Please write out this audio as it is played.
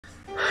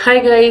Hi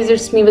guys,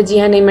 it's me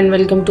Wajeeha name and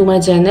welcome to my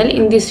channel.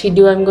 In this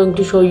video I'm going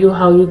to show you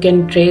how you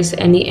can trace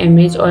any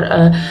image or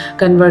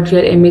convert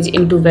your image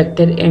into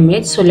vector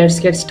image. So let's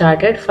get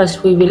started.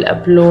 First we will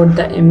upload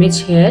the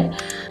image here.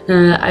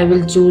 I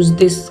will choose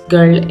this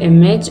girl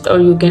image, or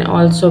you can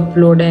also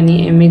upload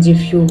any image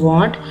if you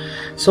want.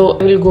 So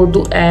I will go to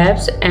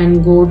apps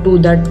and go to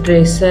the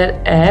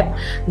tracer app.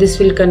 This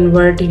will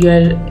convert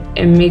your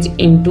image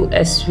into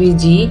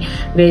SVG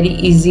very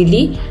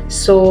easily.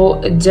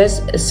 So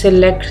just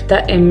select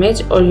the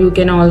image, or you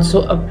can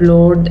also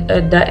upload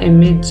the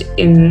image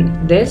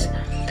in this.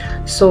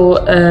 So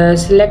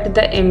select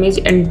the image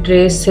and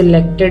trace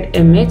selected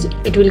image.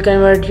 It will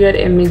convert your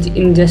image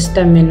in just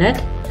a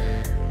minute.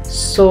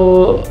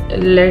 So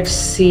let's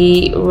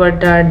see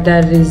what are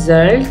the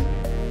results.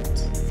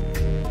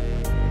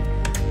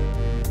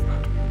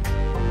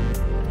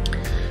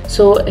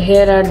 So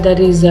here are the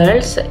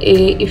results.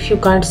 If you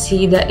can't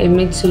see the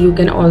image, so you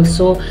can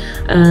also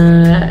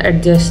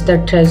adjust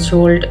the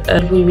threshold.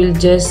 We will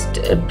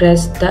just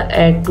press the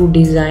add to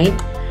design.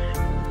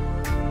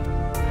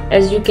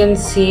 As you can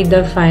see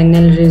the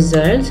final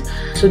results.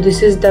 So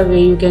this is the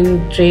way you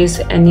can trace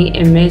any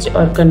image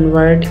or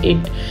convert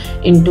it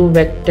into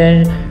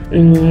vector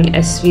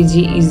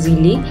SVG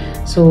easily.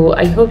 So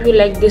I hope you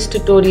like this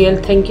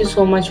tutorial. Thank you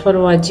so much for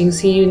watching.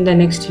 See you in the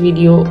next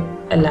video.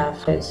 Allah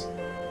Hafiz.